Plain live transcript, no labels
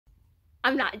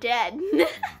I'm not dead.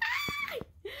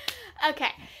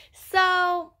 Okay,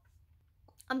 so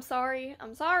I'm sorry. More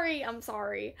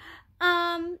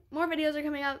videos are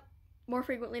coming up more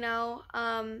frequently now.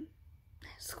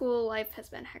 School life has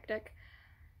been hectic.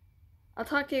 I'll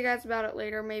talk to you guys about it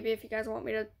later. Maybe if you guys want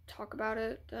me to talk about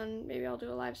it, then maybe I'll do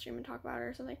a live stream and talk about it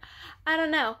or something. I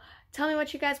don't know. Tell me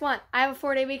what you guys want. I have a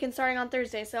 4-day weekend starting on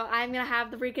Thursday, so I'm gonna have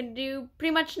the weekend to do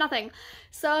pretty much nothing.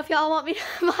 So if y'all want me to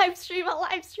live stream, I'll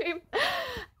live stream.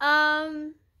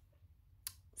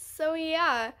 So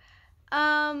yeah.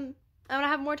 I'm gonna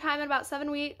have more time in about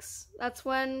 7 weeks. That's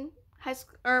when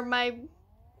my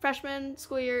freshman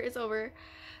school year is over.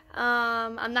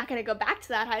 I'm not gonna go back to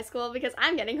that high school because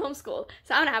I'm getting homeschooled.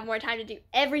 So I'm gonna have more time to do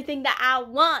everything that I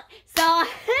want. So,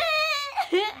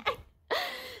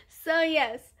 so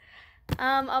yes,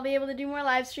 I'll be able to do more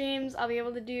live streams. I'll be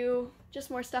able to do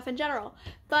just more stuff in general.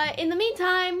 But in the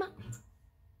meantime,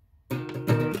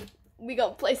 we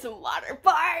gonna play some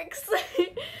Waterparks.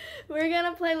 We're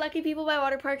gonna play Lucky People by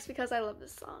Waterparks because I love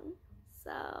this song.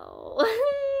 So,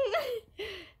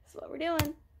 that's what we're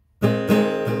doing.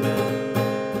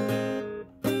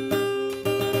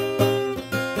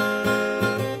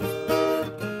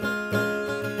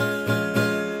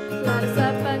 Light us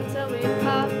up until we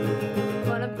pop.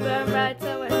 Wanna burn right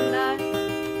till we're not.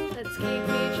 Let's keep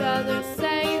each other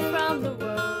safe from the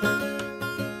world.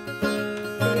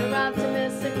 We're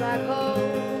optimistic black hole,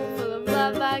 full of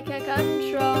love I can't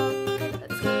control.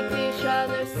 Let's keep each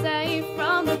other safe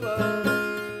from the world.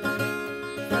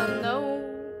 From the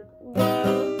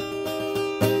world.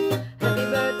 Happy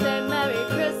birthday, Merry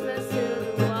Christmas to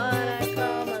the one I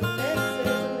call my missus.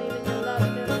 I'm leaving your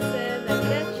love notes in the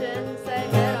kitchen. Say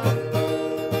hello.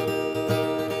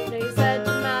 Know you said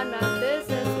you mind my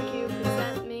business, but you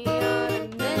sent me on a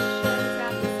mission.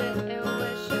 Got me sitting,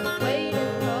 wishing,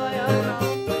 waiting for your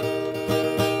call.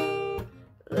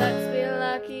 Let's be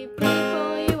lucky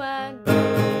people, you and me.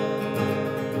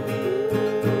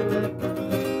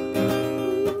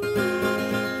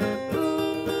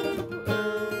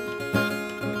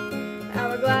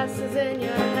 Glasses in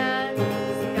your hands,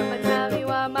 got my time, you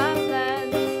are my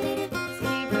plans. Let's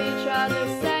keep each other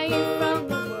safe from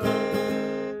the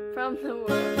world, from the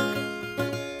world.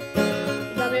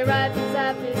 Tell me write these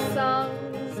happy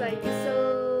songs, I used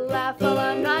to laugh all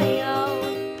on my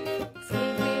own. Let's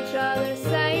keep each other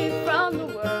safe from the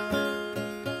world.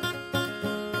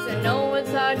 'Cause I know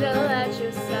it's hard to let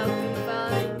yourself be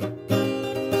fine.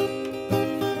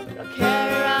 Don't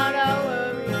carry around our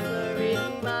worried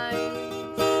minds.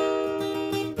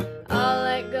 I'll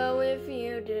let go if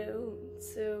you do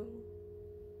too.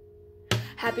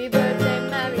 Happy birthday,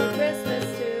 Merry Christmas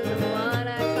to the one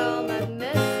I call my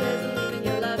missus. I'm leaving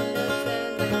your love notes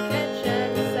in the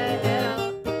kitchen. Say it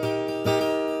all.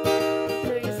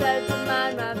 So you said to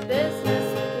mind my business.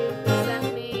 You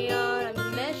sent me on a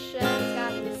mission. It's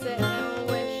got me sitting and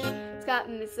wishing. It's got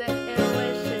me sitting and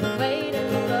wishing, waiting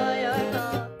for your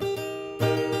call.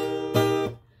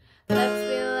 Let's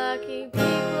be lucky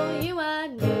people, you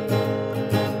and me.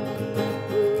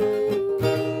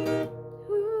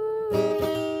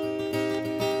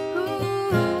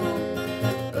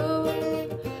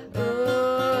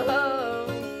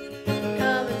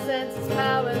 Common sense is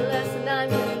powerless, and I'm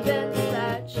convinced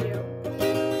that you.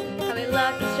 I mean,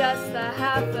 luck is just the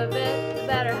half of it, the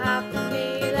better half of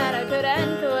me that I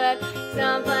couldn't quit. So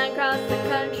I'm flying across the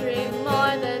country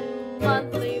more than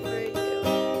monthly for you.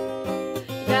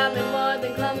 You got me more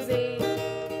than clumsy,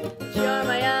 but you're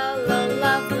my yellow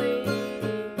lovely.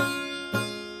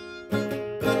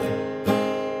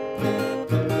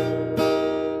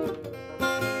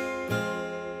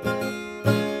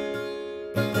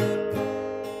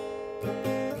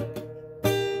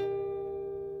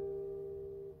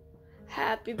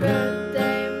 Happy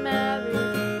birthday,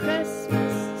 Merry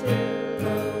Christmas to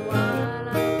the one I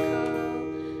call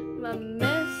my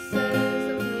missus.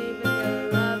 I'm leaving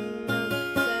your love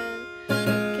notes in the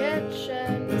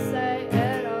kitchen. Say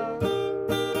it all.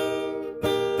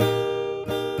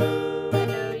 I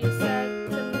know you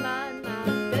said to mind my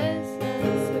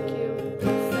business, but you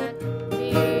sent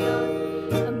me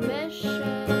on a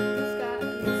mission. It's got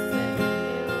me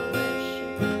sitting,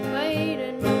 wishing,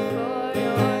 waiting for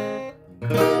your.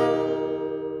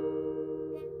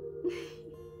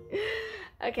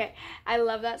 Okay, I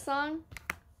love that song.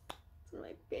 It's one of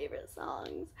my favorite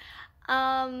songs.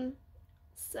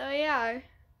 So yeah,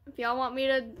 if y'all want me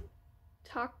to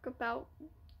talk about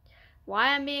why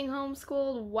I'm being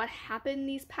homeschooled, what happened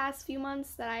these past few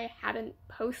months that I haven't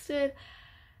posted,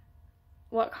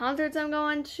 what concerts I'm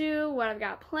going to, what I've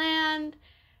got planned,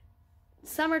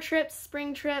 summer trips,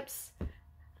 spring trips,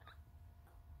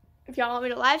 If y'all want me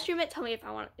to live stream it, tell me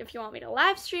if you want me to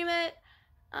live stream it.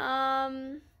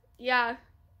 Yeah,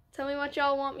 tell me what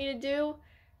y'all want me to do,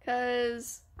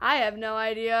 cause I have no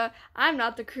idea. I'm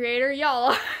not the creator,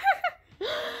 y'all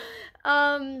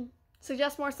are.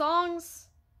 Suggest more songs.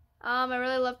 I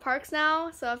really love Parks now,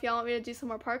 so if y'all want me to do some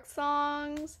more Parks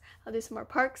songs, I'll do some more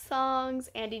Parks songs.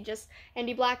 Andy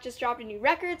Black just dropped a new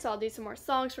record, so I'll do some more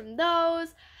songs from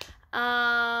those.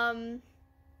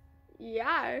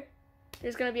 Yeah,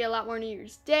 there's gonna be a lot more New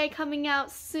Year's Day coming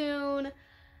out soon,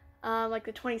 like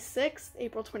the 26th,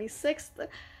 April 26th.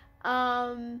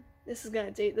 This is gonna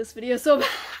date this video so bad.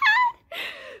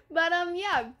 But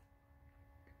yeah,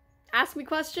 ask me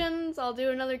questions. I'll do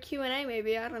another Q&A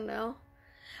maybe, I don't know.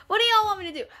 What do y'all want me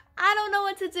to do? I don't know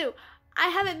what to do. I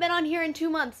haven't been on here in 2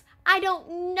 months. I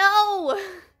don't know.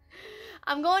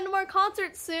 I'm going to more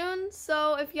concerts soon,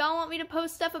 so if y'all want me to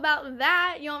post stuff about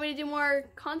that, you want me to do more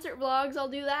concert vlogs, I'll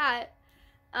do that.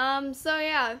 So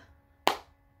yeah.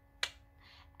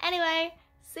 Anyway,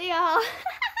 see y'all.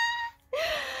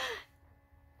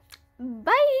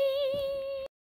 Bye.